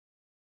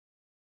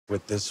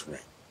with this ring,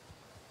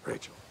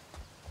 Rachel.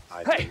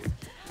 Hey!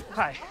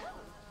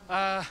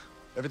 Hi.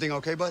 Everything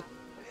okay, bud?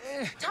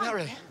 Not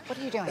really. What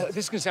are you doing? This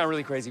is gonna sound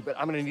really crazy, but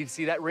I'm gonna need to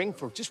see that ring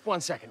for just 1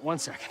 second. 1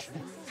 second.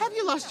 Have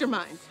you lost your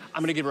mind?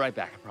 I'm gonna give it right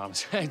back, I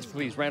promise.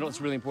 Please, Randall,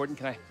 it's really important.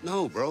 Can I?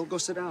 No, bro. Go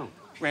sit down.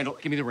 Randall,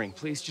 give me the ring,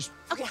 please. Just.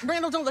 Okay,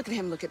 Randall, don't look at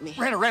him. Look at me.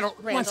 Randall,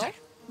 1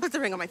 second. Put the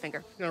ring on my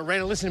finger. No,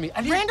 Randall, listen to me.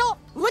 Randall,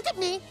 look at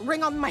me.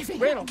 Ring on my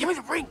finger. Randall, give me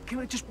the ring. Give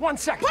me just 1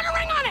 second. Put a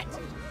ring on it!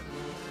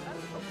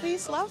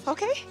 Please, love,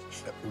 okay?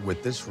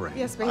 With this ring.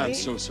 Yes, baby. I'm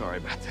so sorry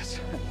about this.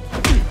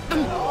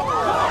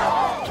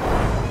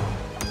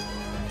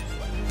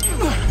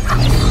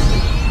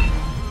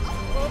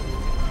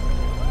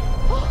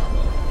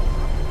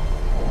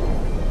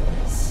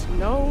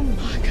 No,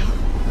 my God.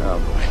 Oh,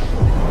 boy.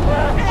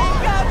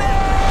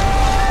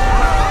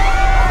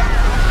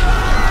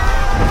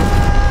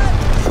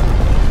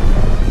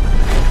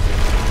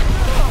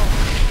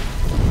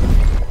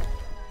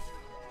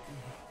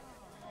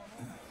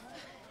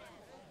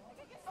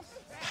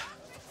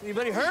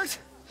 Anybody hurt?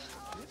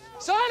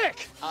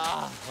 Sonic!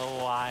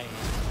 Hawaii.